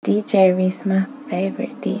DJ Reese, my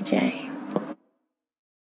favorite DJ.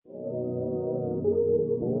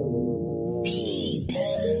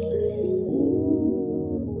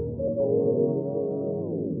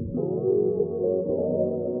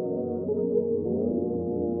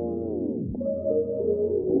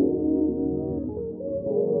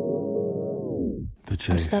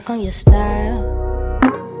 I'm stuck on your style.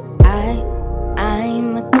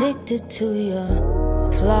 I'm addicted to your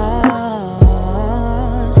flaws.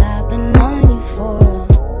 I've been on you for a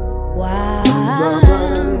while.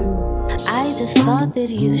 I just thought that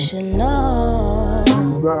you should know.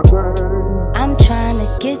 I'm trying to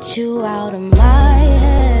get you out of my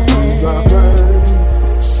head,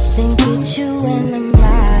 then get you into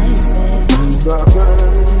my bed.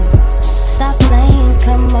 Stop playing,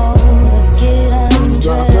 come over, get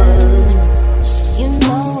undressed. You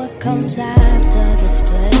know what comes after this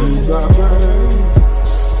playlist.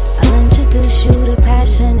 I'll introduce you to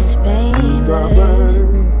passion, it's painless.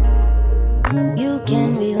 You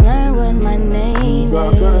can relearn what my name is.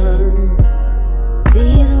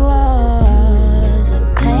 These walls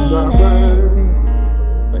are painted,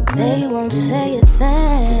 but they won't say a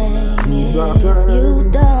thing if you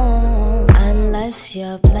don't. Unless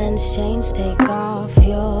your plans change, take off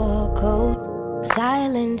your coat,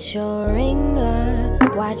 silence your ringer.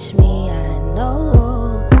 Watch me, I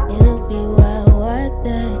know it'll be well worth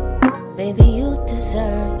it. Baby, you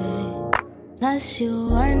deserve it. Plus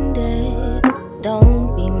you earned it.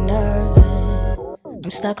 Don't be nervous.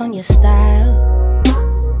 I'm stuck on your style.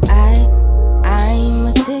 I'm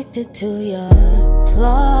addicted to your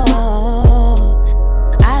flaws.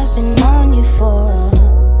 I've been on you for a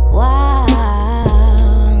while.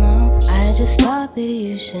 I just thought that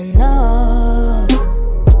you should know.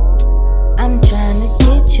 I'm trying to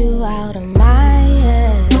get you out of my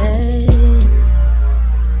head,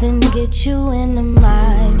 then get you into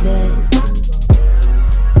my bed.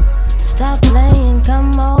 Stop playing,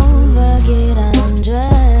 come over, get undressed.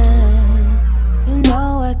 You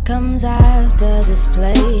know what comes after this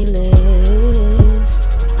playlist.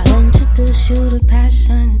 I'll introduce you to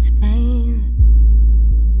passion, it's pain.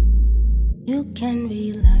 You can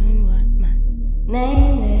relearn what my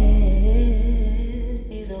name is.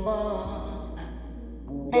 These are walls I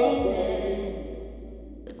painted,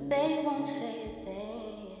 but they won't say a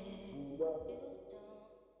thing if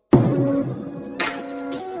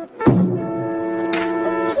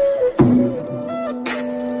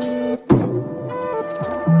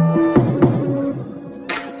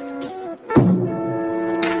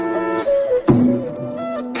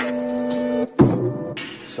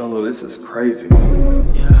SouLo, this is crazy.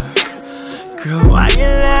 Yeah. Girl, why you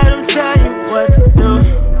let them tell you what to do?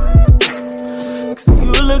 Cause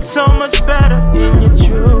you look so much better in your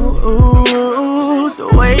truth. The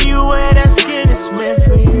way you wear that skin is meant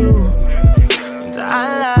for you, and I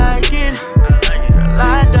like it. Girl,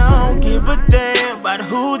 I don't give a damn about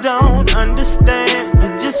who don't understand.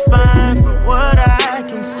 You're just fine from what I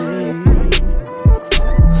can see.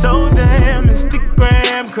 So damn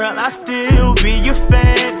Instagram, girl, I still be your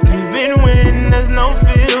fan, even when there's no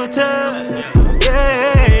filter.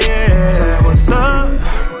 Yeah. Tell me what's up. Would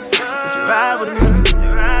you ride with a nigga?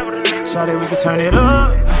 Shawty, we can turn it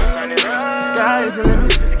up. The sky is the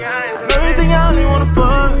limit. I know you think I only wanna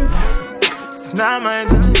fuck. It's not my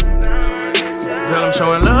intention. Girl, I'm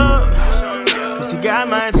showing love, cause you got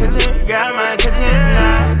my attention,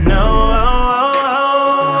 I know.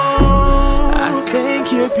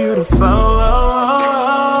 You're beautiful,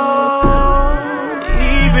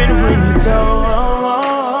 even when you don't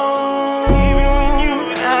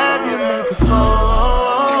have your makeup on.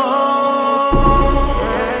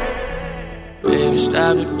 Baby,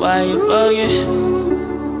 stop it, why you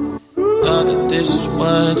bugging? Thought that this is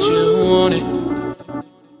what you wanted.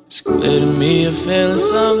 It's clear to me you're feeling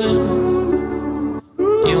something.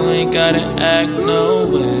 You ain't gotta act no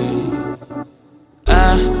way. I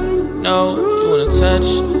know you wanna touch,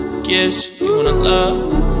 kiss, you wanna love.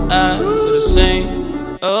 I feel the same.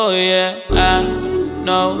 Oh yeah, I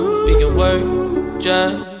know we can work.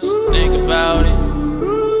 Just think about it.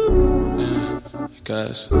 Yeah,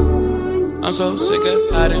 because I'm so sick of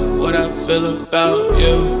hiding what I feel about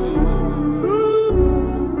you.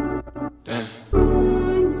 Damn.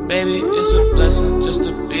 Baby, it's a blessing just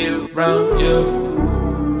to be around you.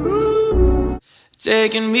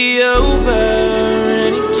 Taking me over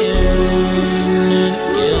and again and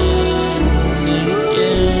again and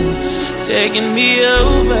again. Taking me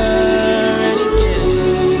over and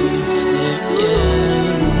again and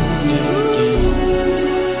again and again.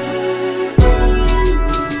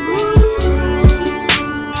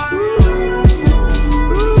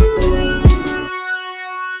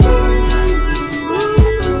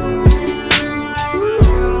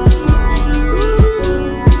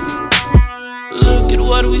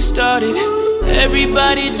 started,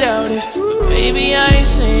 everybody doubted, but baby, I ain't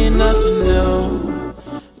saying nothing new.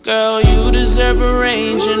 Girl, you deserve a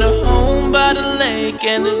range and a home by the lake,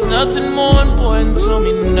 and there's nothing more important to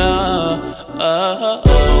me now.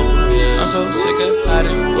 I'm so sick of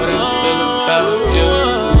hiding what I feel about you.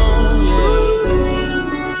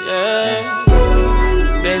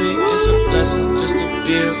 Yeah. Baby, it's a blessing just to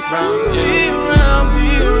be around you. Be around.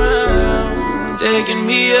 Taking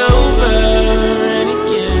me over and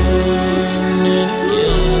again and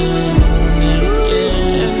again and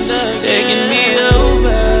again. Taking me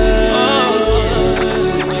over.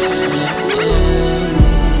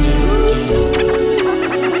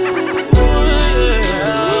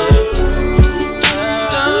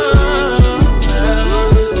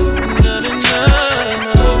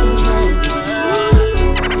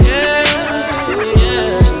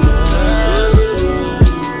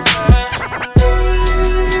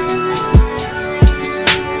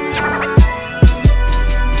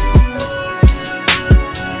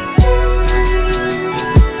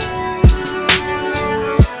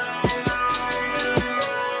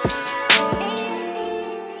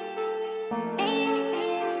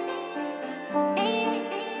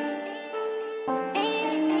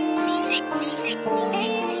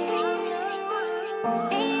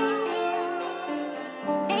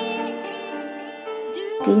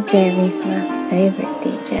 DJ Reese, my favorite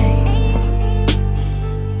DJ.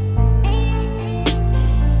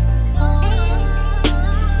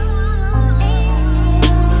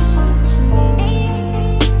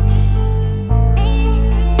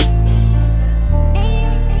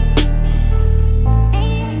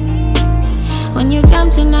 When you come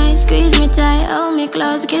tonight, squeeze me tight, hold me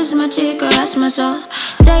close, kiss my cheek, caress my soul.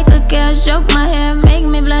 Take a care, stroke my hair, make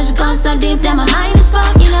me blush, go so deep that my mind is full.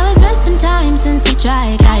 You know it's been some time since I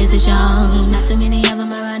tried, guys is young. Not too many of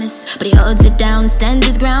them are honest, but he holds it down, stands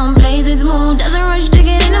his ground, plays his move, doesn't rush to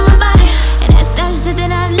get into my body. And that's that shit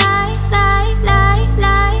that I like.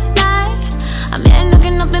 I'm here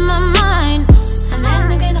looking up in my mind.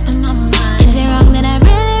 Is it wrong that I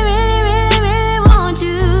really want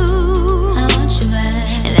you? I want you back,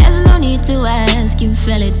 and there's no need to ask, you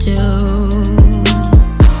feel it too.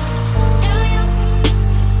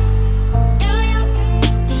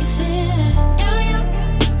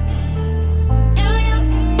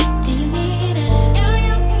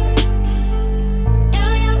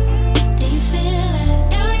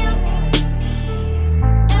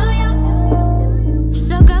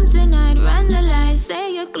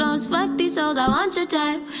 I want your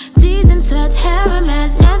type. Teas and sweats, hair a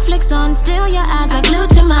mess, Netflix on, still your eyes are glued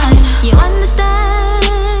to mine. You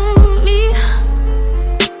understand me,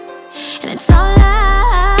 and it's all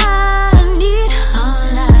I need.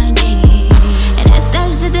 And it's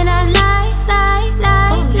that shit that I like.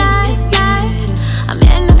 I'm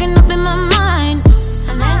here looking up in my mind.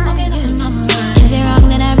 Is it wrong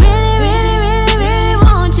that I really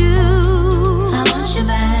want you? I want you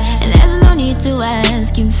back, and there's no need to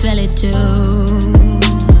ask, you feel it too.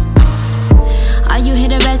 Are you here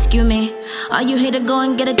to rescue me? Are you here to go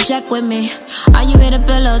and get a check with me? Are you here to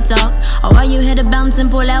pillow talk? Or are you here to bounce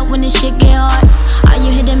and pull out when the shit get hard? Are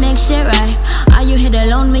you here to make shit right? Are you here to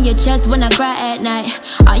loan me your chest when I cry at night?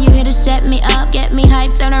 Are you here to set me up, get me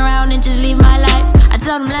hyped, turn around and just leave my life? I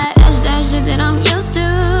told him like, that's that shit that I'm used to.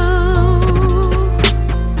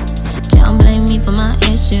 Don't blame me for my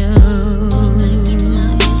issues.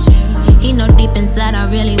 He know deep inside I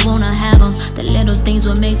really wanna have him. The little things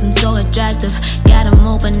what makes him so attractive. Got him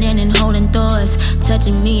opening and holding doors,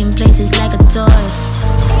 touching me in places like a tourist.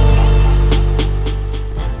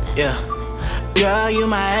 Yeah, girl, you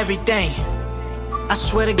my everything. I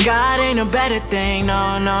swear to God, ain't a better thing.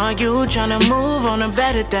 No, you tryna move on to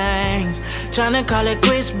better things. Tryna call it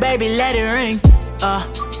quits, baby, let it ring.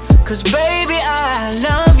 Cause baby, I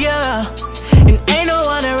love you, and ain't no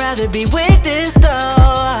one I'd rather be with this though.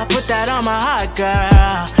 I put that on my heart,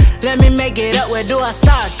 girl. Let me make it up, where do I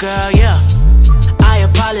start, girl? Yeah, I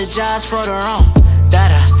apologize for the wrong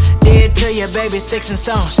that I did to you, baby, sticks and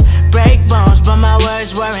stones, break bones, but my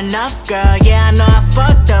words were enough, girl. Yeah, I know I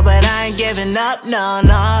fucked up, but I ain't giving up, no.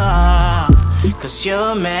 Cause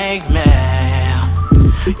you make me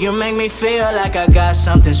feel like I got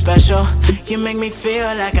something special. You make me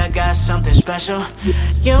feel like I got something special.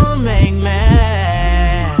 You make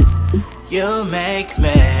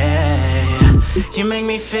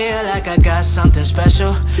me feel like I got something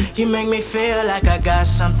special. You make me feel like I got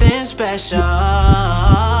something special.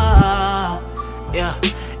 Yeah,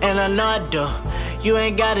 and I know I do. You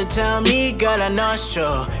ain't gotta tell me, girl, I know it's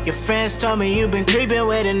true. Your friends told me you been creeping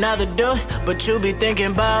with another dude, but you be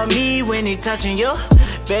thinking about me when he touching you.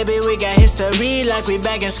 Baby, we got history like we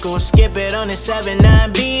back in school. Skip it on the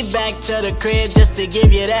 7-9B. Back to the crib just to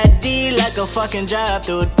give you that D like a fucking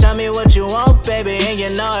drive-thru. Tell me what you want, baby, and you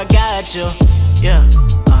know I got you. Yeah,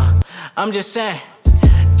 I'm just saying.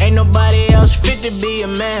 Ain't nobody else fit to be a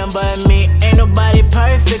man but me. Ain't nobody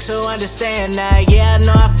perfect, so understand that. Yeah, I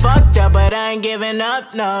know I fucked up, but I ain't giving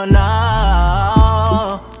up, no, no.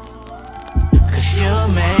 Cause you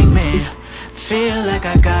make me feel like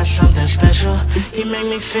I got something special. You make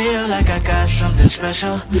me feel like I got something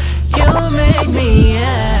special. You make me,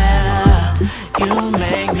 yeah. You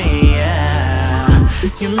make me, yeah.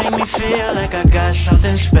 You make me feel like I got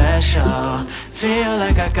something special. Feel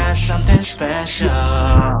like I got something special.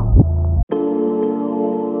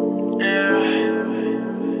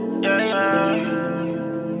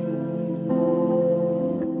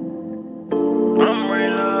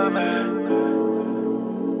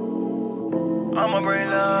 I'ma bring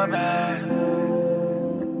love back.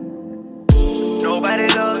 Nobody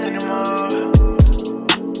loves anymore.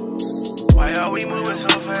 Why are we moving so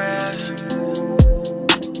fast?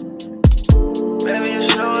 Baby, you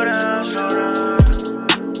slow down, slow down,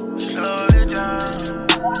 slow it down.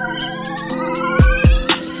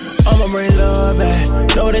 I'ma bring love back.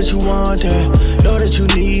 Know that you want that, know that you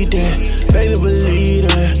need that. Baby, believe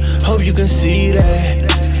that, hope you can see that.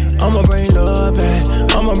 I'ma bring love back,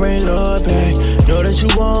 I'ma bring love back. Know that you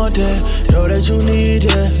want that, know that you need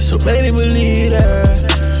that. So baby, believe that.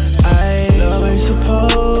 Love ain't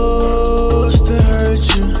supposed to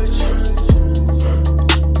hurt you.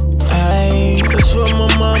 That's what my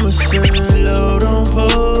mama said. Love don't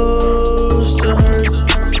supposed to hurt you.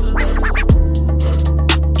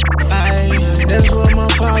 That's what my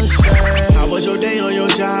father said. How was your day on your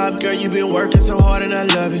job? Girl, you been working so hard and I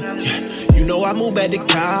love it. You know I move back the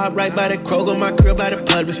Cobb, right by the Kroger, my crib by the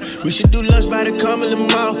Publix. We should do lunch by the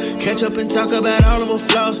Cumberland Mall. Catch up and talk about all of my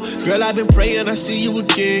flaws. Girl, I've been praying I see you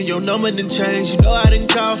again. Your number didn't change, you know I didn't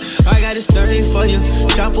call. I got this thing for you,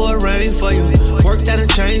 shop for a rain for you. Work that and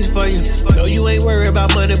change for you. Know you ain't worried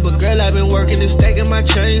about money, but girl, I've been working and stacking my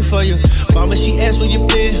chain for you. Mama, she asked where you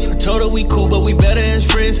been. I told her we cool, but we better as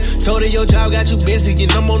friends. Told her your job got you busy,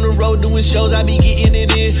 and I'm on the road doing shows, I be getting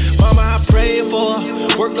it in. Mama, I prayed for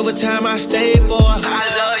her. Worked overtime, I stayed for her. I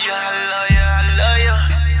love you, I love you, I love you.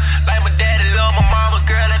 Like my daddy love my mama,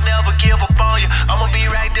 girl, I never give up on you. I'ma be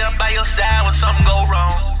right there by your side when something go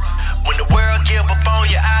wrong. When the world give up on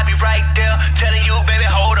you, I'll be right there telling you, baby,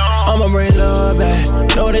 hold on. I'ma bring love back,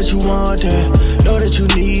 know that you want that, know that you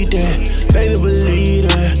need that. Baby, believe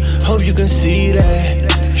that, hope you can see that.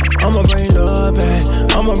 I'ma bring love back,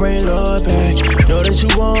 I'ma bring love back. Know that you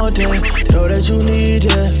want that, know that you need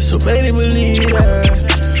that. So baby, believe that.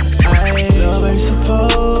 Love ain't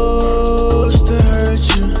supposed to hurt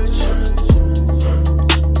you.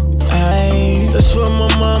 That's what my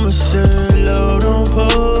mama said. Love don't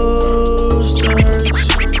supposed to hurt you.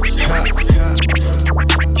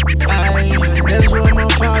 That's what my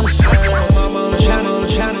father said.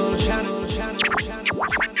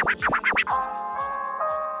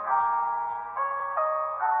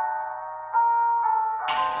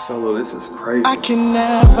 SouLo, this is crazy. I can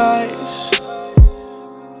advise.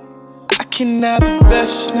 I can have the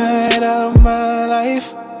best night of my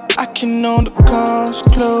life. I can own the cars,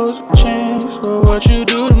 clothes, chains. But what you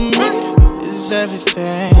do to me is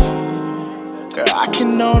everything. Girl, I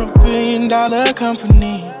can own $1 billion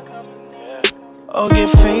company. Or get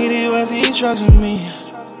faded with these drugs with me.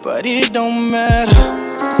 But it don't matter,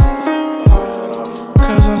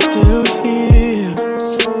 cause I'm still here,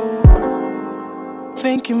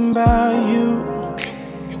 thinking about you.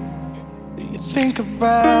 Do you think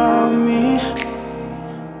about me?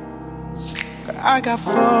 I got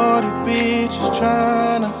 40 bitches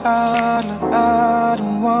tryna holler, I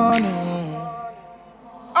don't wanna.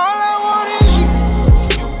 All I want is you.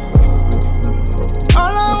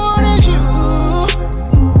 All I want is you.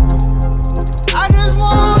 I just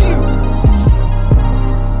want you.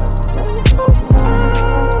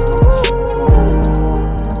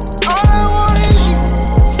 All I want is you.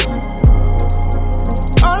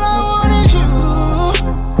 All I want is you.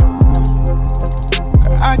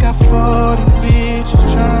 I got 40 bitches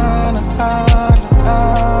tryna holler, I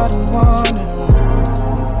don't want it.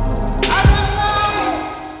 I just want you.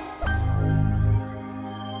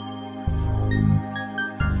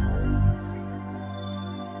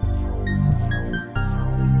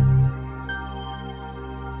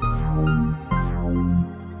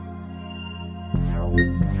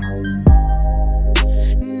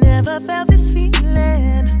 Never felt this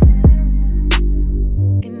feeling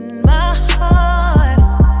in my heart.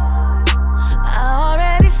 I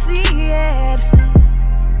already see it.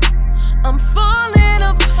 I'm falling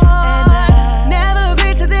apart.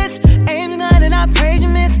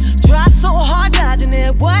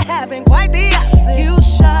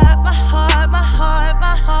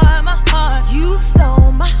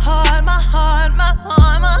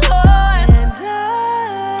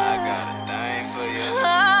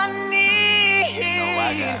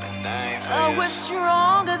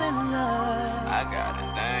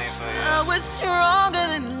 we're stronger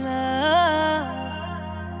than love.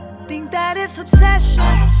 Think that it's obsession.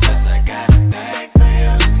 I'm obsessed, I got a thing for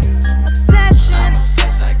you. Obsession. I'm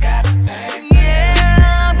obsessed, I got a thing for you.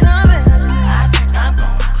 Yeah, I'm coming. I think I'm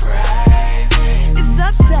going crazy. It's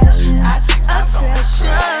obsession. I think I'm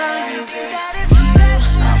obsession. Think that it's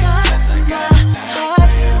obsession. I'm obsessed, I got a thing for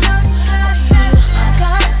you. Obsession. I'm obsessed, I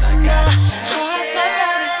got a thing for you. My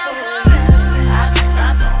love is for you. I think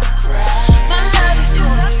I'm going crazy. My love is for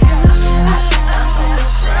you. I think I'm going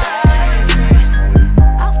crazy.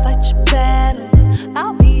 I'll fight your battles.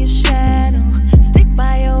 I'll be your shadow. Stick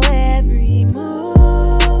by your every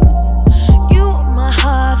move. You are my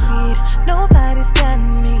heartbeat. Nobody's got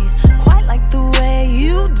me quite like the way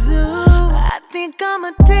you do. I think I'm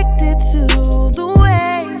addicted to the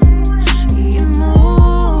way you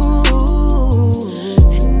move.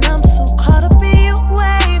 And I'm so caught up in your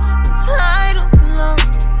wave. The title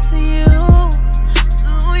belongs to you.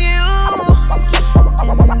 To you.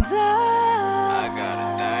 And I got a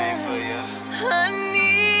thing for you.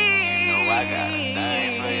 honey, You know I got a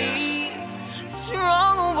thing for you.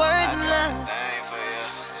 stronger word than love. Thing for you.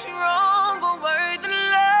 Stronger word than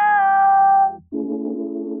love.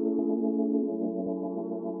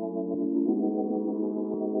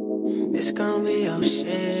 It's gonna be your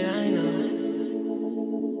shit, I know.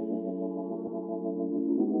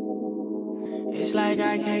 It's like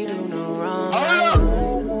I can't do no wrong. I know.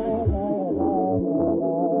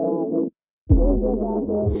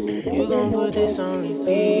 You gon' put this on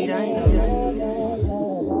repeat, I know.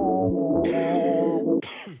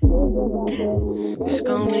 It's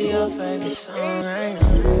gonna be your favorite song, I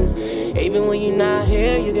know. Even when you're not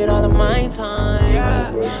here, you get all of my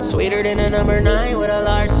time. Sweeter than a number 9 with a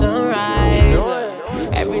large sunrise.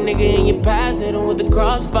 Every nigga in your past hit him with the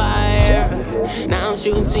crossfire. Now I'm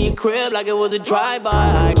shooting to your crib like it was a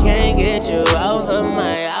drive-by. I can't get you out of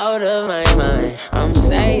my mind. I'm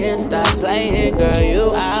saying stop playing, girl,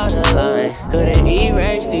 you out of line. Couldn't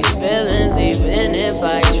erase these feelings even if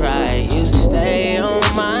I tried. You stay on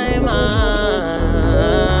my mind.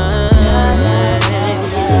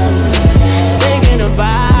 Thinking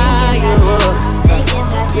about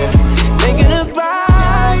you. Thinking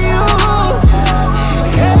about you.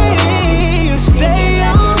 Hey, you stay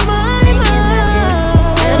on my mind.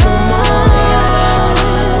 And the more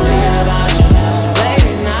thinking about you,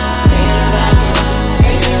 late night,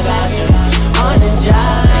 thinking about you, on the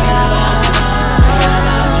job,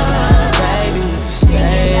 baby, you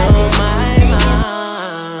stay on my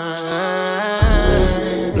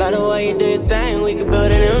mind. Love the way you do your thing, we could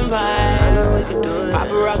build an empire.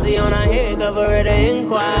 Paparazzi on our head, cover it and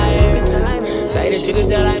inquire. Say that you can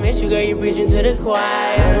tell I miss you, girl, you preaching to the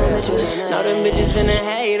choir. Know them bitches finna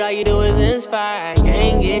hate, all you do is inspire. I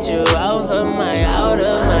can't get you out of my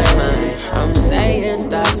mind. I'm saying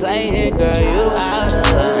stop playing, girl, you out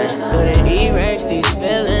of line. Couldn't erase these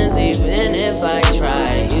feelings even if I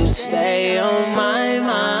tried. You stay on my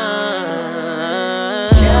mind.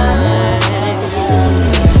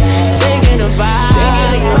 Thinking about you.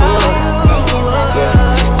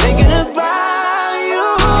 Thinking about you.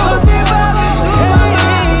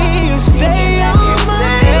 Hey, you stay on my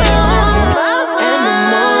mind. And the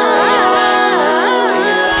more late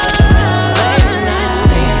night,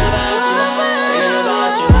 thinking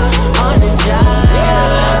about you, on the job,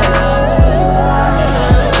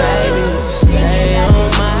 baby, you stay on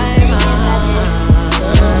my mind.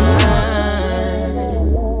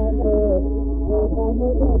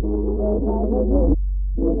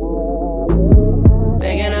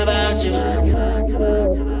 Thinking about you.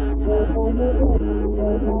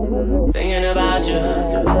 Thinking about you.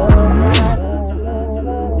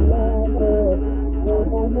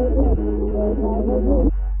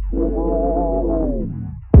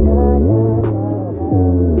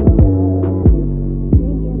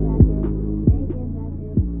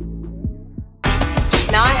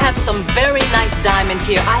 Now I have some very nice diamonds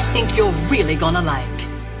here I think you're really gonna like.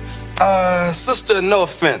 Sister, no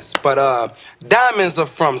offense, but diamonds are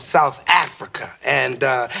from South Africa, and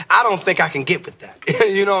I don't think I can get with that.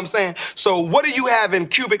 You know what I'm saying? So what do you have in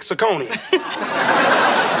cubic zirconia?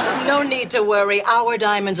 No need to worry. Our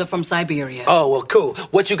diamonds are from Siberia. Oh, well, cool.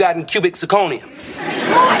 What you got in cubic zirconia?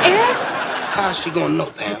 Oh, Ed? How's she gonna know,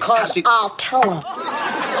 Pam? Because I'll tell her.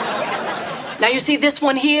 Now, you see this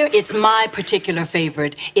one here? It's my particular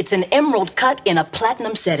favorite. It's an emerald cut in a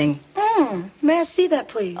platinum setting. May I see that,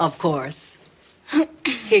 please? Of course.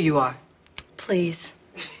 Here you are. Please.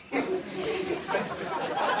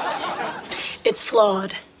 It's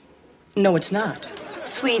flawed. No, it's not.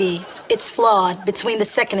 Sweetie, it's flawed between the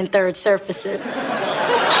second and third surfaces.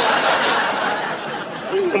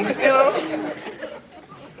 You know?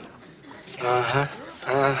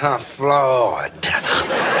 Flawed.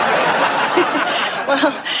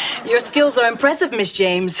 Well, your skills are impressive, Miss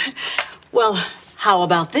James. Well, how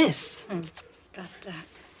about this? Got that.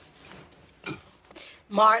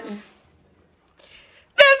 Martin.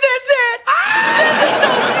 This is it!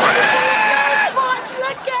 Martin,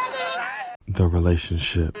 look at it! The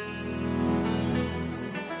relationship.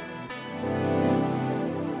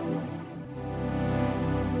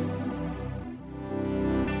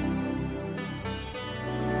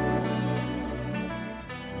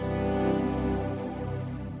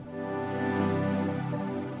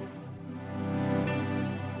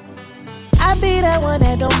 I be that one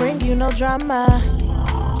that don't bring you no drama.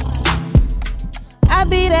 I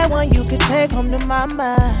be that one you could take home to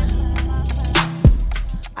mama.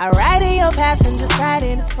 I ride in your passenger side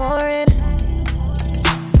and it's foreign.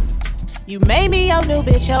 You made me your new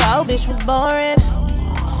bitch, your old bitch was boring.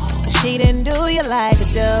 She didn't do you like a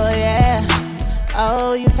do, yeah.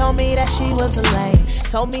 Oh, you told me that she was a lame.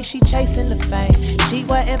 Told me she chasing the fame. She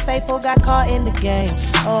wasn't faithful, got caught in the game.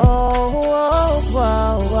 Oh, whoa,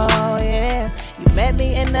 whoa, whoa, yeah. You met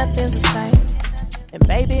me and nothing's the same. And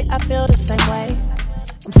baby, I feel the same way.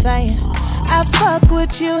 I'm saying, I fuck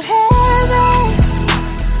with you heavy,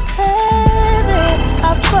 heavy.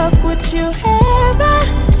 I fuck with you heavy,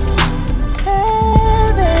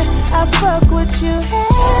 heavy. I fuck with you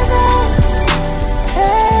heavy,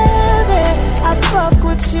 heavy. I fuck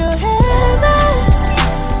with you heavy,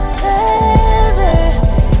 heavy.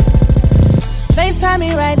 FaceTime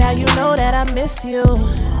me right now, you know that I miss you,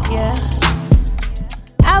 yeah.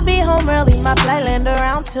 I'll be home early, my flight land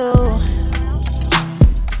around 2.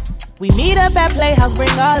 We meet up at Playhouse,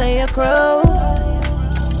 bring all of your crew.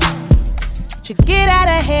 Chicks get out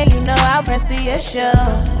of hand, you know I'll press the issue.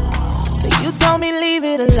 But you told me leave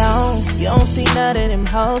it alone. You don't see none of them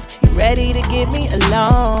hoes. You ready to get me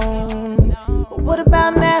alone. But what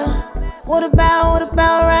about now? What about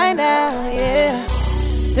right now? Yeah.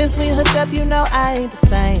 Since we hooked up, you know I ain't the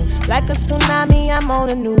same. Like a tsunami, I'm on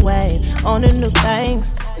a new wave, on the new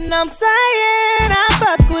things. And I'm saying I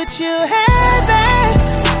fuck with you heavy,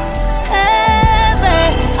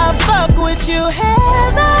 heavy. I fuck with you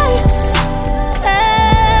heavy,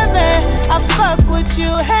 heavy. I fuck with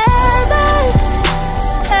you heavy,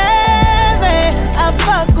 heavy. I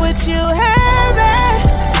fuck with you heavy,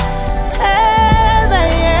 heavy,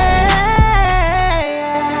 yeah.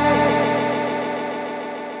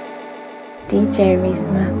 DJ Reese,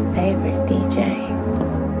 my favorite DJ.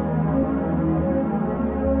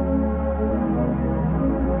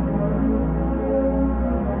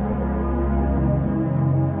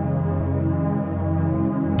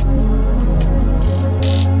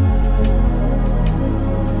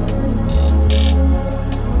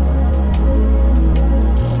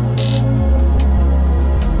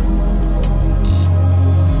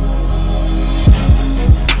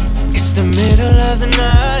 It's the middle of the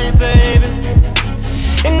night, baby,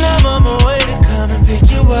 and I'm on my way to come and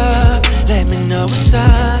pick you up. Let me know what's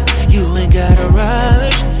up, you ain't gotta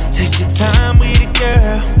rush. Take your time with it,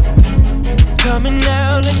 girl. Coming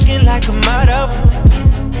out looking like a model.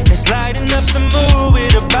 It's lighting up the mood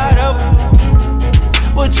with a bottle.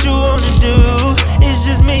 What you wanna do is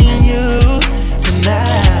just me and you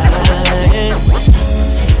tonight.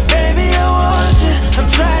 Baby, I want you, I'm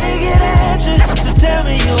trying to get at you. So tell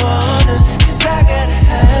me you wanna, 'cause I gotta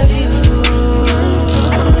have you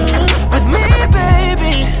with me,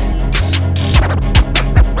 baby.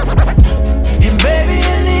 And baby,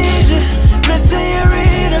 I need you, Miss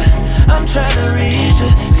Senorita. I'm trying to reach you,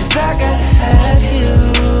 'cause I gotta have you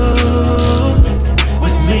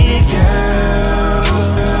with me, girl.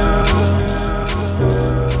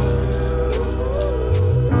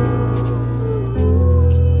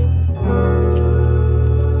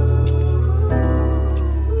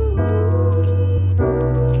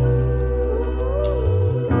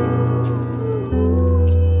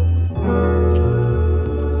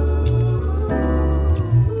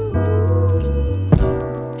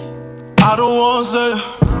 I don't wanna say it,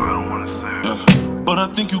 yeah, but I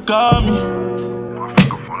think you got me.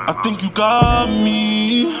 I think you got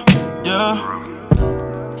me, yeah.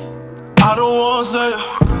 I don't wanna say it,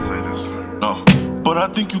 no, but I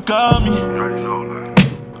think you got me.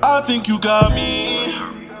 I think you got me,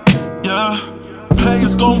 yeah.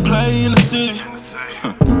 Players gon' play in the city,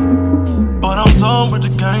 but I'm done with the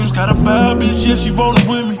games. Got a bad bitch, yeah, she rollin'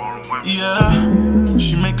 with me, yeah.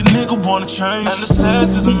 She make a nigga wanna change, and the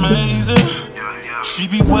sex is amazing. She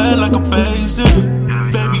be wet like a basin.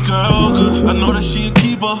 Baby girl good, I know that she a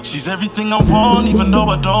keeper. She's everything I want, even though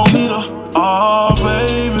I don't need her. Oh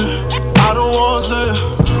baby, I don't wanna say it,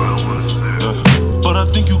 yeah, but I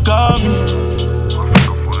think you got me.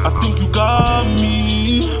 I think you got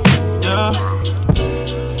me, yeah.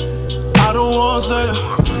 I don't wanna say it,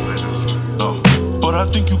 no, but I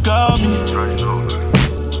think you got me.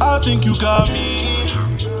 I think you got me.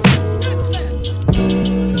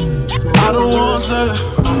 I don't wanna say it,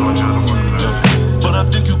 yeah, but I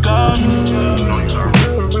think you got me.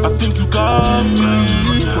 I think you got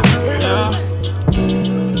me, yeah.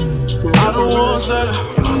 I don't wanna say it,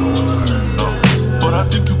 no, but I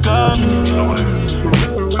think you got me.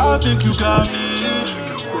 I think you got me,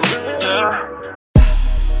 yeah.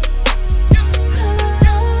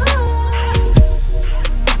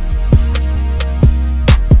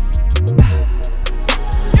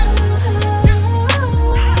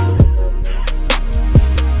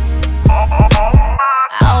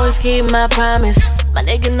 Keep my promise, my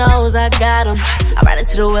nigga knows I got him. I ride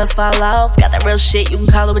into the wheels, fall off. Got that real shit, you can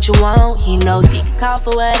call it what you want. He knows he can call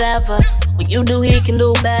for whatever. When you do, he can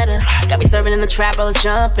do better. Got me serving in the trap, I was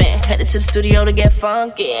jumping. Headed to the studio to get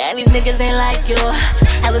funky. And these niggas ain't like you.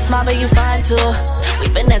 Hella smart, but you fine too. We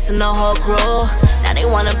finessing the whole crew. Now they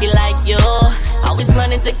wanna be like you. Always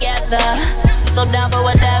running together. So down for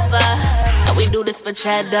whatever. And we do this for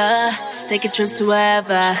cheddar. Taking trips to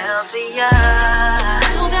wherever.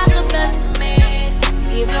 You got the best of me,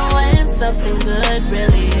 even when something good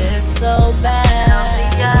really is so bad.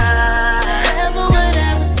 Never,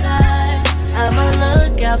 whatever time, I'ma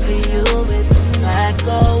look out for you. It's just black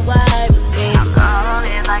or white with me. I'm on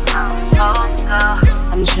it like I'm supposed to.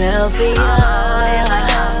 I'm chill for you.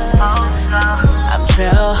 I'm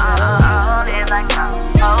chill. I'm on it like I'm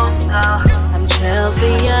supposed to. I'm chill for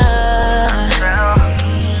you.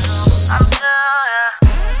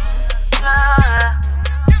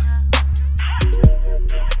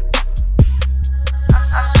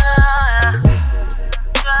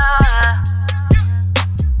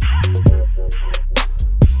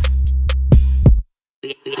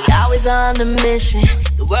 On the mission,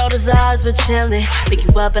 the world is ours, we're chillin'. Pick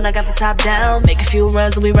you up and I got the top down. Make a few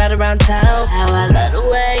runs and we ride around town. How I love the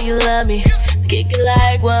way you love me. Kick it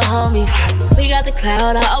like we're homies. We got the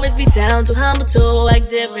cloud, I always be down. Too humble to like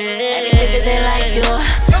different. And these niggas ain't like you.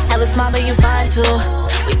 Hella smart but you fine too.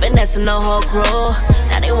 We finessing the whole crew.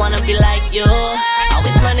 Now they wanna be like you.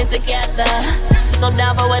 Always running together. So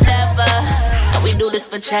down for whatever. And we do this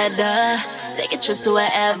for cheddar. Taking trips to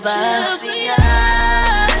wherever.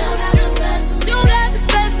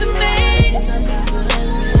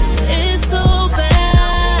 It's so bad.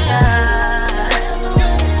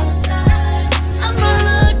 I'ma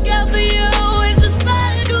look out for you. It's just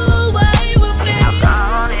like away with me. I'm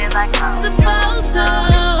on it like I'm supposed to.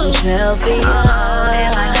 I'm chill for you. I'm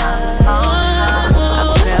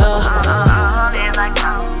chill.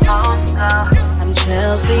 I'm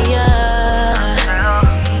chill for you.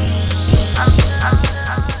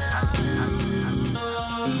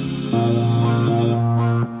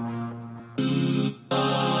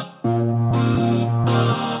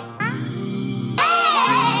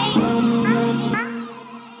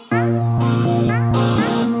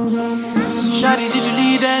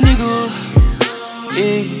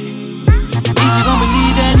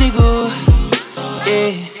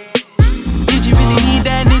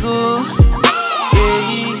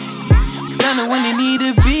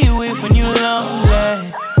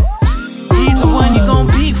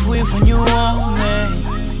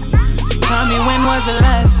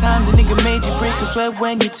 Sweat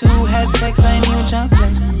when you two had sex, I ain't even tryna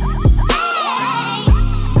flex.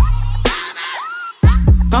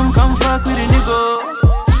 Come fuck with a nigga.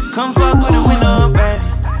 Come fuck with a winner,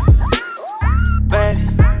 babe.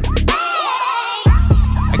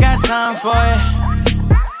 I got time for it.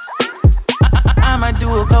 I might do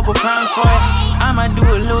a couple crimes for it. I might do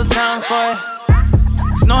a little time for it.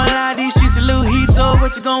 Cause knowing a lot of these streets a little heat, so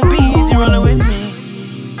what's it gonna be? Easy rolling with me.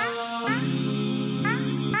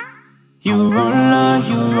 You roller,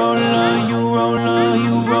 you roller, you roller,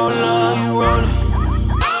 you roller, you roller.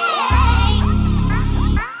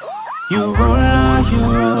 You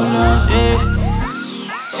roller, yeah.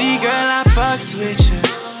 See, girl, I fucks with you.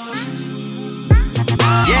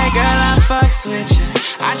 Yeah, girl, I fucks with you.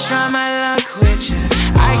 I try my luck with you.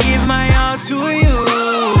 I give my all to you.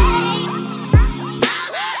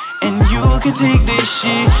 And you can take this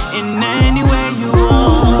shit in any way you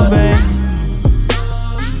want, babe.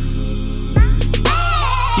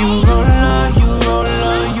 You roller, you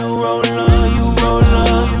roller, you roller, you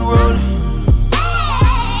roller, you roller.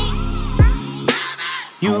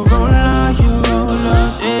 You roller,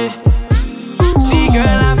 yeah. See,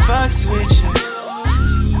 girl, I fucks with you.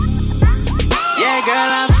 Yeah,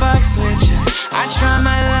 girl, I fucks with you. I try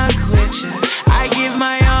my luck with you. I give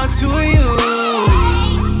my all to you.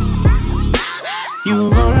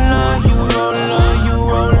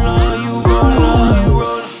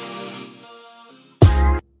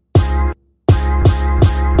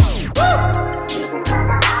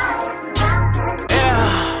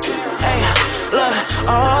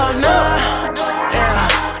 all night.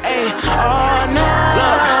 Yeah, ayy, all night.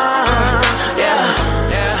 Yeah.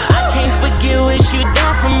 I can't forget what you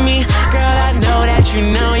done for me. Girl, I know that you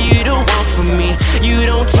know you the one for me. You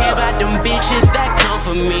don't care about them bitches that come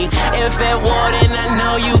for me. If at war, then I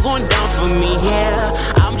know you gon' dump for me. Yeah,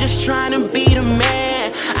 I'm just trying to be the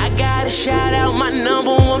man. I gotta shout out my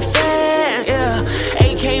 #1 fan. Yeah,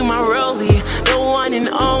 AK my rollie, the one and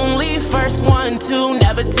only. First one to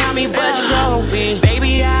never tell me but show me.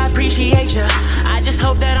 Baby, I appreciate ya. I just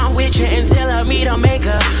hope that I'm with you until I meet a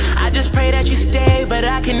maker. I just pray that you stay, but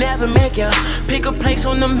I can never make ya. Pick a place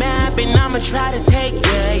on the map and I'ma try to take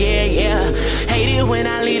ya, yeah. Hate it when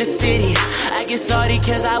I leave the city. I get salty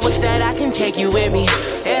cause I wish that I can take you with me,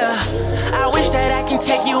 yeah. I wish that I can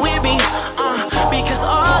take you with me, because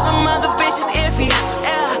all the mother bitches iffy,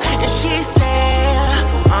 yeah. And she said,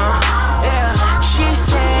 yeah, she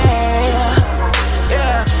said,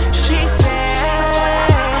 yeah, she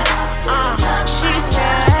said, she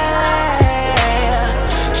said,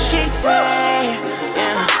 she said,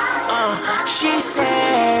 yeah, she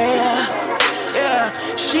said, yeah,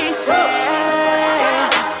 she said,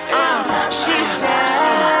 she said,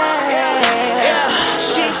 yeah,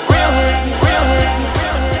 she said.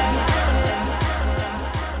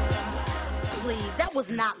 Please, that was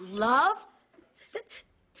not love.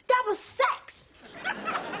 That was sex.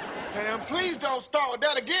 Pam, please don't start with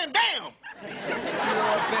that again. Damn! You know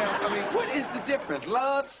what, Pam? I mean, what is the difference?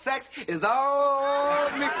 Love, sex is all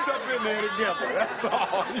mixed up in there together. That's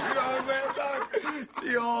all. You know what I'm saying, Doc?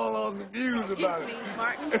 She all confused about it. Excuse me,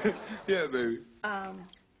 Martin. Yeah, baby.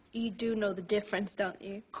 You do know the difference, don't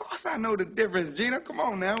you? Of course I know the difference, Gina. Come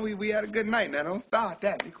on now. We had a good night. Now, don't start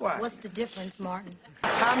that. Be quiet. What's the difference, Martin?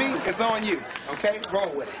 Tommy, it's on you, okay?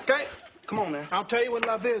 Roll with it, okay? Come on now. I'll tell you what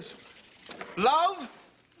love is. Love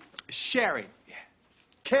is sharing,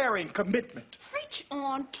 caring, commitment. Preach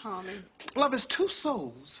on, Tommy. Love is two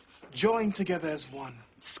souls joined together as one.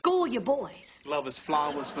 School your boys. Love is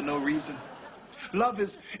flowers for no reason. Love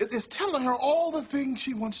is telling her all the things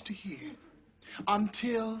she wants to hear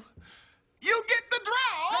until you get the draw.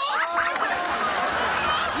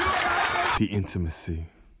 The intimacy.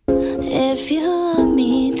 If you want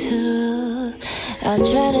me to, I'll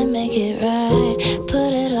try to make it right.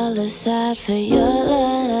 Put it all aside for your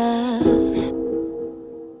love.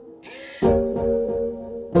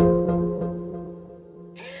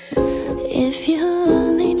 If you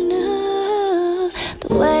only knew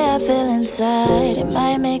the way I feel inside, it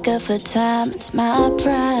might make up for time. It's my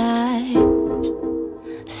pride.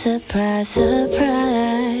 Surprise,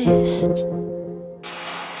 surprise.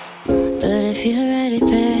 But if you're ready,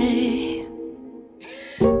 babe,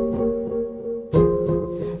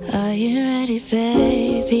 are you ready,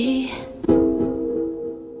 baby?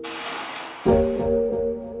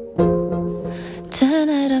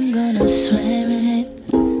 Tonight I'm gonna swim in it,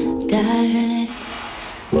 dive in it,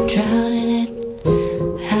 drown in it,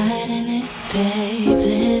 hide in it, babe,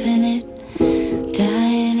 live in it,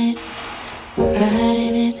 die in it, ride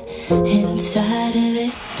in it, inside of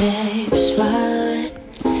it, babe, swallow it,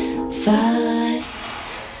 follow it,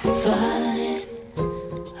 follow it,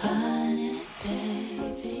 all in it,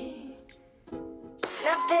 baby.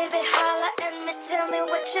 Now baby, holla at me, tell me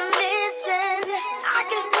what you're missing. I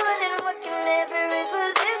can put in work in every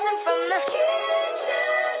position from the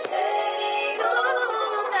kitchen table.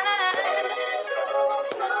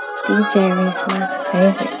 DJ Reese, my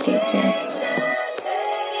favorite DJ.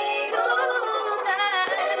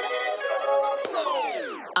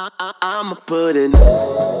 I'ma put in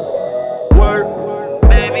work.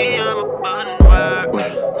 Baby, I'ma put in work.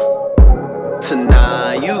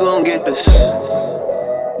 Tonight you gon' get this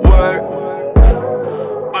work.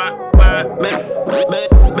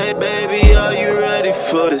 Baby, are you ready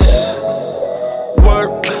for this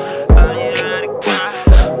work?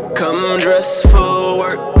 Come dressed for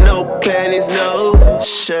work, no panties, no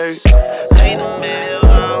shirt.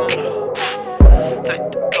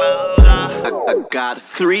 I got a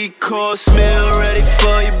 3-course meal ready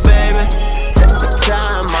for you, baby. Take my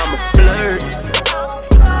time, I'ma flirt.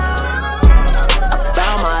 I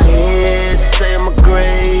bow my head, say my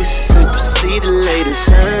grace, and proceed to lay this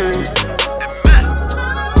hurt.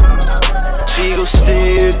 She gon'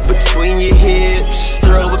 stick between your hips,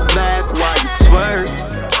 throw it back while you twerk.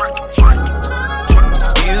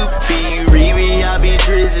 You be Riri, I be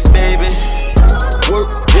Drizzy, baby. Work,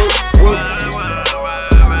 work, work.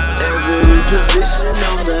 Every position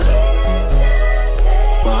on the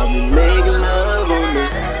while we make love on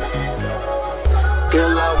it.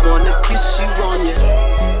 Girl, I wanna kiss you on you.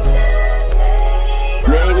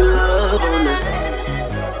 Make love on it.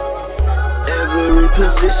 Every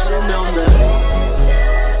position on the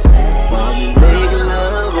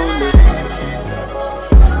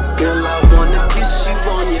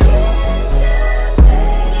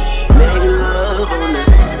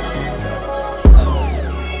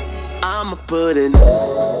put in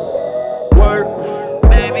work.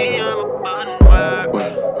 Baby, I'ma put in work.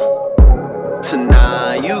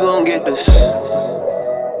 Tonight, you gon' get this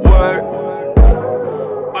work.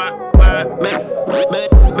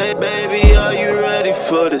 Baby, are you ready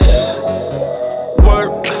for this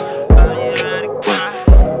work?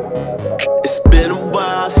 It's been a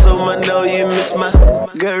while, so I know you miss my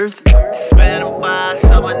girth. It's been a while,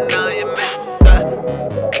 so I know you miss my girth.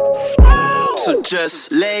 So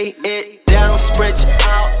just lay it down, spread you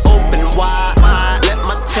out, open wide. Let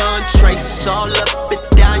my tongue trace all up and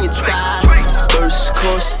down your thighs. First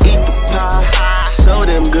course, eat the pie, so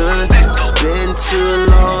damn good. It's been too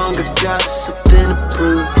long, I got something to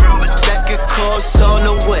prove. Second course on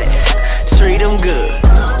the way, treat them good.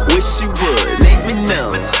 Wish you would, make me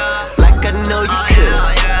know, like I know you could.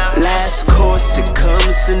 Last course, it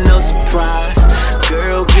comes to no surprise.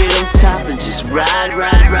 Girl, get on top and just ride. We're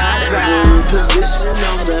in position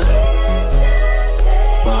on the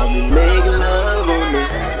while we make love on it.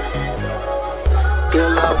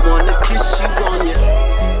 Girl, I wanna kiss you on ya.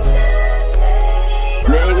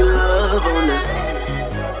 Make love on it.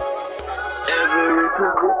 Every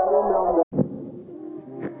position on the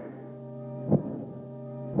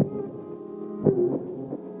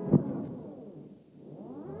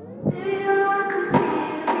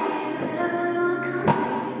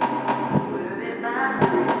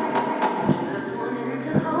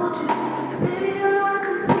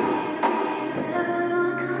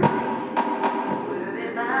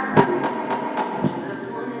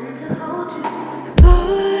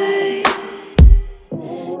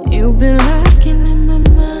You've been lurking in my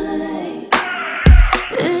mind,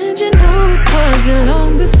 and you know it wasn't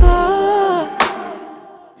long before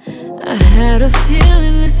I had a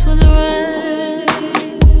feeling this was right.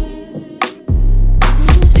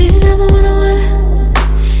 Speeding down the 101,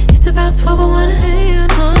 it's about 12:01 a.m.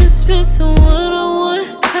 Wanna spend some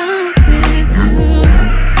one-on-one time with you,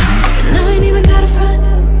 and I ain't even got a front.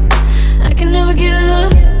 I can never get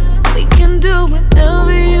enough. We can do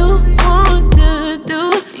whatever you want to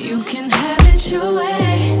do. You can have it your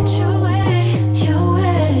way, your way, your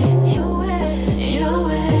way, your way, your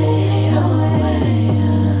way, your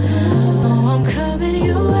way. So I'm coming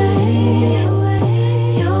your way,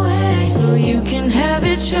 your way. So you can have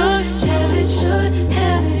it your, have it your,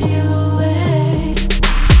 have it your way.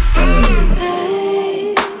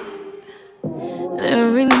 Babe,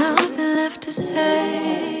 there ain't nothing left to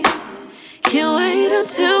say. Can't wait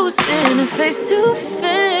until we're standing face to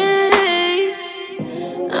face.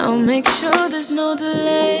 I'll make sure there's no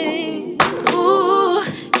delay. Ooh,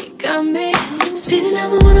 you got me speeding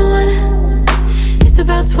down the 101. It's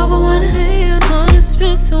about 12:01 a.m. Wanna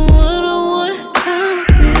spend some one-on-one time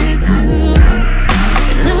with you,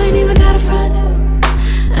 and I ain't even got a front.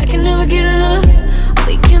 I can never get enough.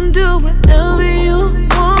 We can do whatever you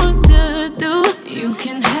want to do. You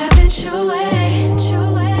can have it your way, your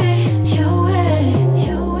way, your way,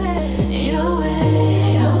 your way, your way,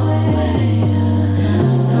 your way.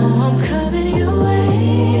 So I'm coming your way,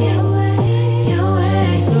 your way.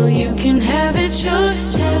 So you can have it your,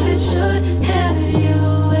 have it your, have it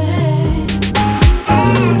your way.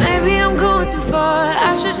 Maybe I'm going too far, I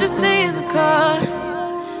should just stay in the car.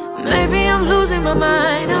 Maybe I'm losing my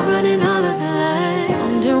mind, I'm running all of the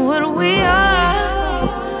lights. Wondering what we are,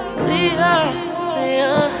 we are, we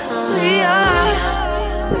are, we are,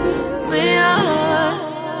 we are.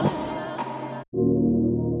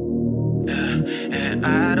 And I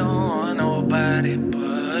don't want nobody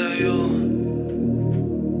but you.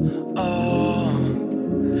 Oh,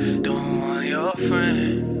 don't want your friend.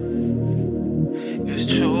 It's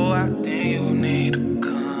true, I think you need a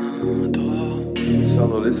condo.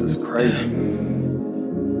 SouLo, this is crazy.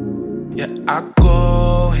 Yeah, I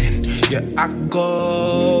go in,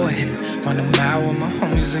 on the mile with my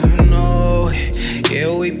homies and you know it.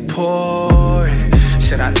 Yeah, we pouring.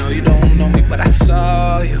 Shit, I know you don't know me, but I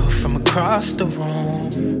saw you from across the room.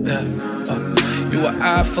 Yeah, you were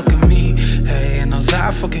eye fucking me, hey, and I was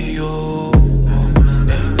eye fucking you.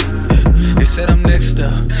 They said I'm next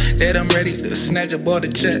up, that I'm ready to snatch up all the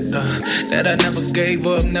check, that I never gave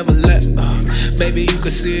up, never let up. Baby, you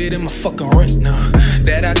can see it in my fucking rent now,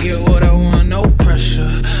 that I get what I want, no pressure.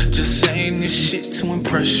 Just saying this shit to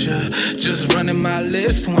impress ya, just running my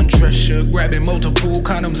list to undress ya. Grabbing multiple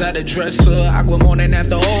condoms out the dresser, I go morning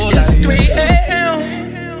after all. It's 3 a.m.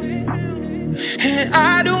 and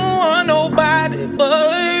I don't want nobody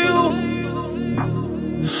but you.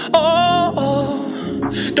 Oh,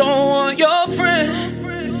 don't want your friend.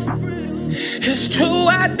 It's true,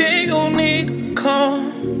 I think you need to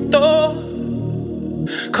come through.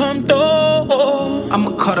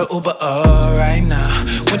 I'ma call the Uber right now.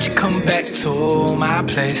 Won't you come back to my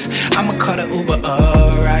place? I'ma call the Uber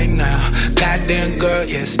up right now. Goddamn girl,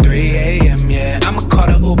 yeah, it's 3 a.m., yeah. I'ma call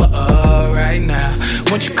the Uber up right now.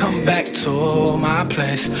 Won't you come back to my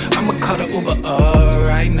place? I'ma call the Uber up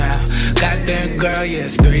right now. Goddamn girl, yeah,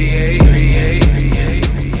 it's 3 a.m.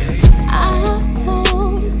 I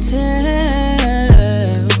won't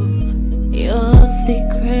tell your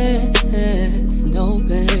secrets, no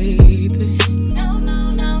baby. No,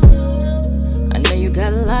 no, no, no. I know you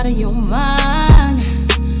got a lot on your mind,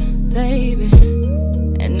 baby.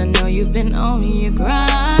 And I know you've been on your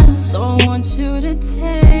grind, so I want you to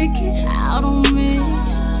take it out on me.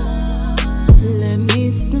 Let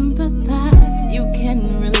me sympathize, you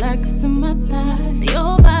can relax in my thighs.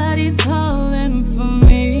 Your body's calling for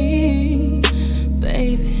me,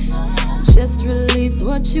 baby. Just release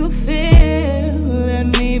what you feel, let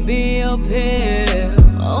me be your pill.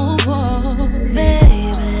 Oh, whoa.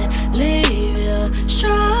 Baby, leave your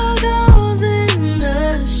struggles in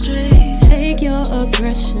the street. Take your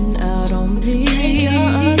aggression out on me. Take your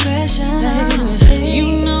aggression baby. You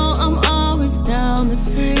know I'm always down to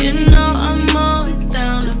free. You know I'm always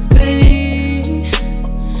down to speed.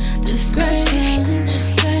 Discretion,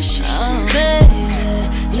 discretion. Oh,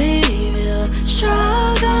 baby, leave your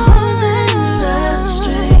struggles in the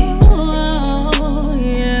street. Oh,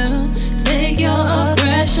 yeah. Take your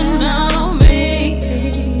aggression out on me.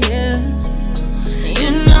 Yeah. You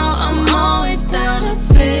know I'm always down to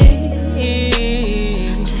free.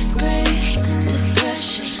 Discretion.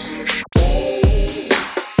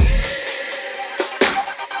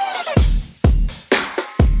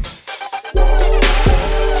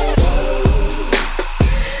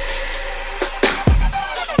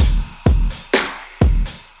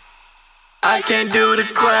 I can't do the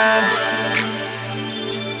crime,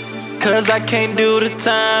 'cause I can't do the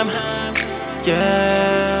time.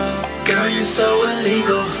 Yeah. Girl, you're so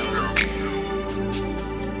illegal.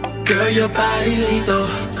 Girl, your body lethal.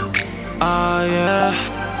 Oh yeah.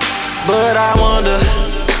 But I wonder,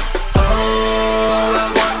 oh, I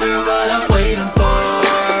wonder what I'm waiting for.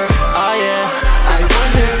 Oh yeah. I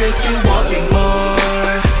wonder if you want me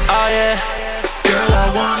more. Oh yeah. Girl, I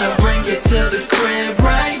wanna bring you to the crib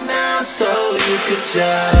right now, so you could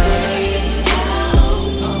just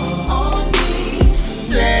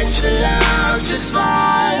let your love just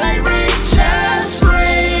fall like rain, just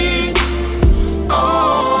rain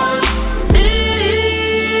on me,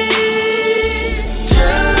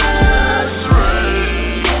 just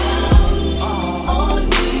rain on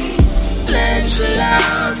me. Let your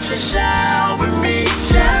love just shower me,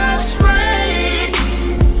 just rain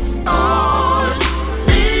on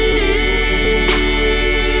me.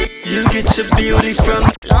 You get your beauty from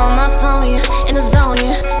on my phone, yeah, in the zone,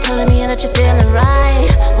 yeah. Telling me that you're feeling right.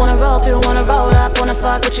 Wanna roll through, wanna roll up, wanna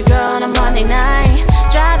fuck with your girl on a Monday night.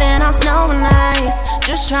 Driving on snow and ice,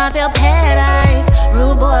 just trying to feel paradise.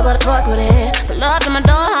 Rude boy, but I fuck with it. Pull up to my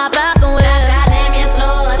door, hop out the whip. Goddamn, yes,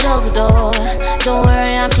 Lord. Close the door. Don't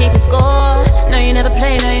worry, I'm keeping score. No, you never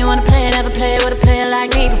play, no, you wanna play, never play with a player like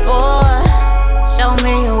me before. Show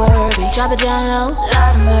me you're worthy. Drop it down low,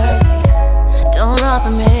 Lord of mercy. Don't run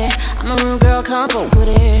from me, I'm a rude girl, come fuck with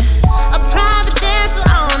it. A private dancer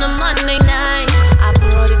on a Monday night. I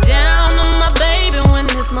put it down on my baby when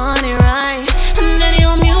there's money right. And any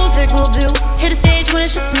old music will do. Hit the stage when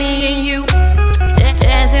it's just me and you.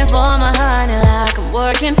 Dancing for my honey like I'm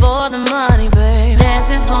working for the money, baby.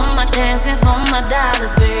 Dancing for my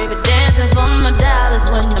dollars, baby. Dancing for my dollars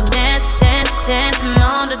when I'm dancing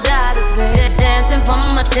on the dollars, baby. Dancing for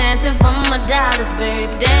my dollars, baby.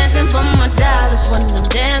 Dancing for my dollars when I'm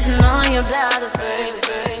dancing on your dollars, baby,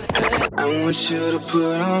 baby, baby. I want you to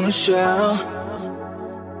put on a show.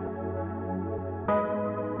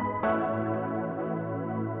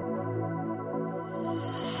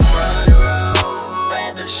 Front row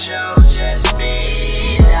at the show, just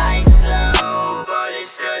me, like slow, but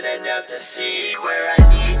it's good enough to see where I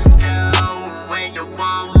need to go when you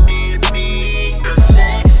want me to be. 'Cause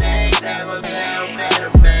sex ain't never felt better,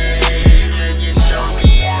 babe. Can you show me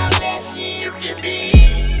how? Let's see if you be.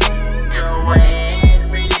 Go ahead,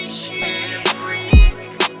 release you to freak.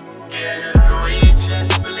 Get a green,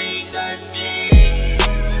 just please, I'm cheap.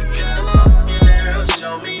 So come on, girl,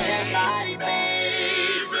 show me that body, baby.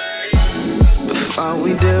 Before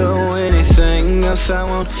we do anything else, I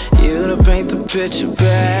want you to paint the picture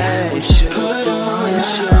back. Put on a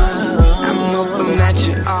show. I'm hoping that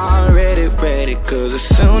you're already ready, 'cause as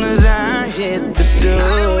soon as I hit the door, I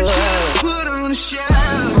want you to put on a show.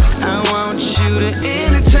 I want you to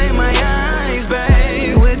entertain my eyes,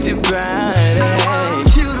 babe, with your body. I want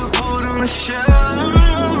you to put on a show.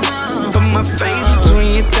 Put my face between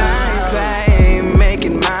your thighs, babe, make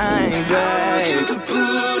it my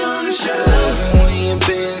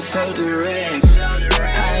take the rest. I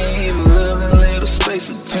ain't even love a little space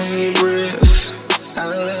between your breasts. I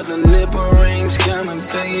love the nipple rings coming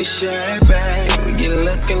through your shirt, babe. You're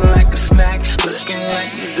looking like a snack, looking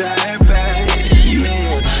like desire, babe.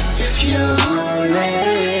 Yeah, if you want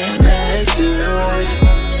it, let's do it.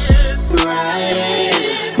 Ride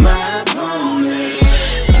it, my pony.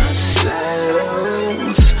 Our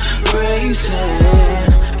souls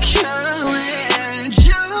racing. Can't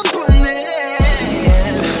jump on it.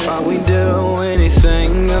 Before we do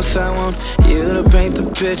anything else, I want you to paint the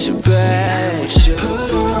picture, babe.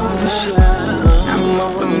 Put on the show. I'm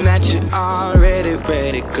hoping that you're already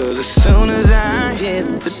ready, cause as soon as I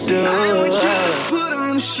hit the door, I want you to put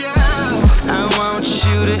on the show. I want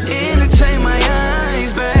you to entertain my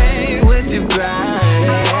eyes, babe, with your body. I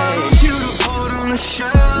want you to put on the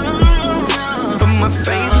show. Put my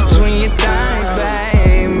face between your thighs,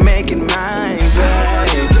 babe, make it mine, babe. I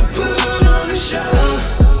want you to put on the show.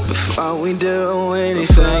 Before we do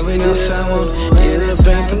anything else, I want you to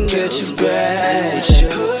paint the picture, babe.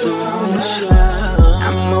 Put on the show.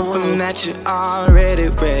 I'm hoping that you're already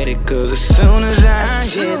ready, cause as soon as I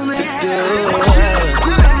hit the door,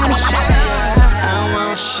 I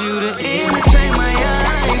want you to entertain my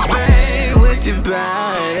eyes, babe, with your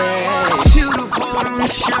body. I want you to put on the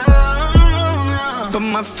show. Put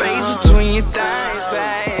my face between your thighs,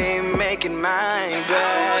 babe, make it mine, babe. I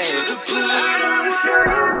want you to put on the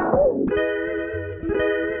show.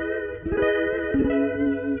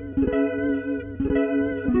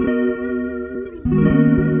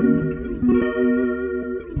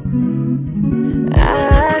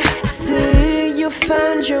 I see you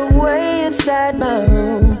found your way inside my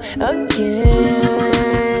room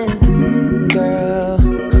again, girl.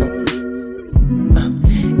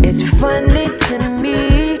 It's funny to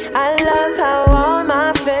me, I love how all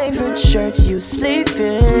my favorite shirts you sleep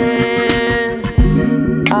in.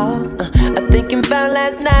 Oh, I'm thinking about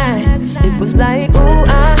last night. It was like, ooh,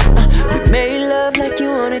 we made love like you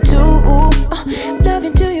wanted to. Ooh,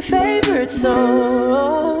 loving to your favorite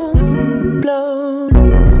song, blown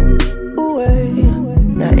away.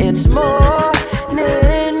 Now it's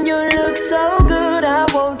morning, you look so good. I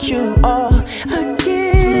want you all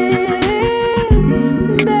again,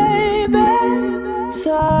 baby.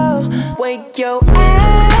 So wake your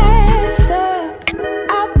ass up.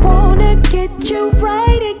 I wanna get you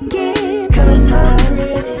right again. Come on,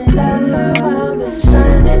 pretty lover, while the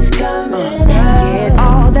sun is coming out. Get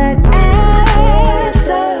all that ass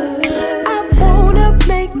up. I wanna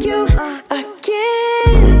make you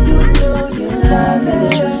again. You know you love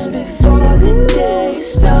it just before the day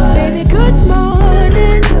starts. Baby, good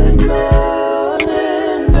morning, baby.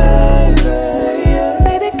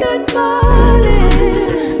 Baby, good morning.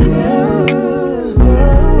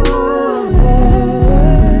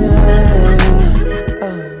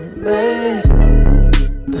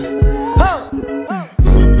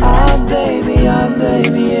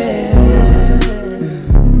 Baby, yeah.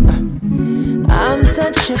 I'm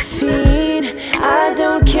such a fiend. I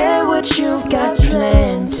don't care what you've got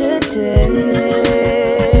planned today,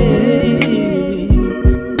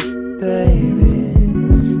 baby.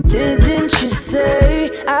 Didn't you say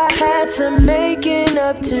I had some making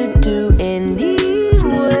up to do anyway?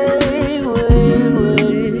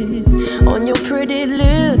 On your pretty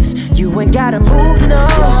lips, you ain't gotta move, no.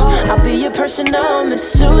 I'll be your personal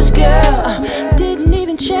masseuse, girl. Didn't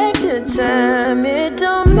even check the time, it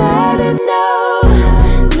don't matter, no.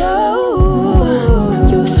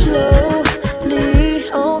 You slowly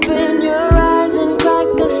open your eyes and crack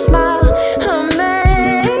a smile.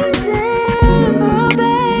 Amazing, oh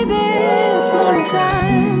baby, it's morning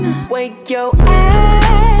time. Wake your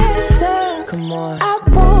ass up. Come on, I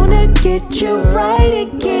wanna get you right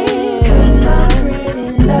again. Come on,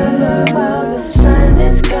 pretty lover, while the sun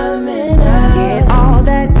is coming out. Get all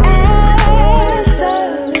that ass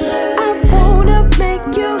up. I wanna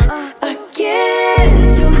make you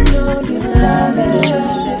again. You know you love it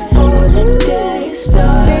just before the day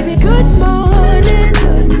starts. Baby, good morning,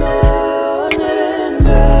 baby.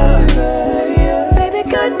 Baby,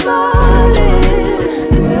 good morning.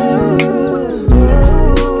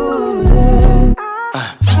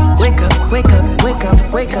 Wake up, wake up, wake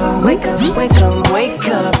up, wake up, wake up, wake up, wake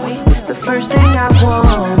up. It's the first thing I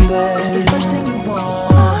want, babe. It's the first thing you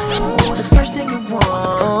want. It's the first thing you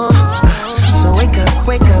want. So wake up,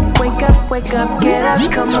 wake up, wake up, wake up, get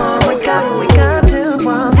up, come on, wake up to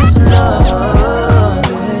want this love,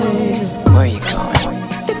 babe. Where you going?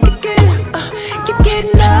 Keep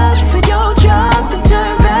getting up for your job, then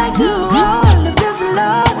turn back to all of this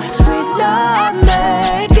love, sweet love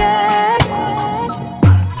making.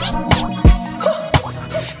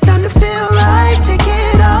 Time to feel right, take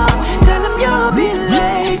it all.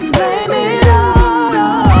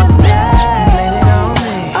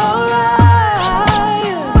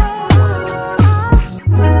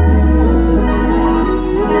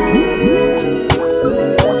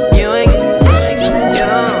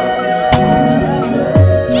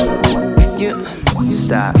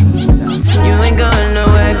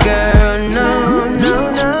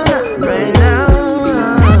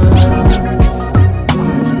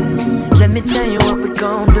 tell you what we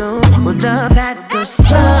gon' do. We'll love at the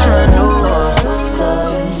sun.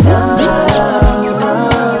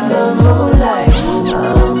 The moonlight.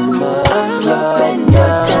 I'm up and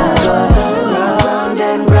you're down, round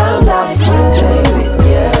and round like baby,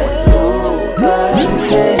 yes,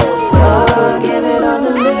 perfect. Oh, give it on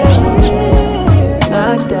the minute,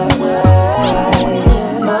 like that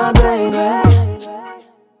way, my baby.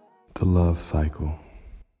 The Love Cycle.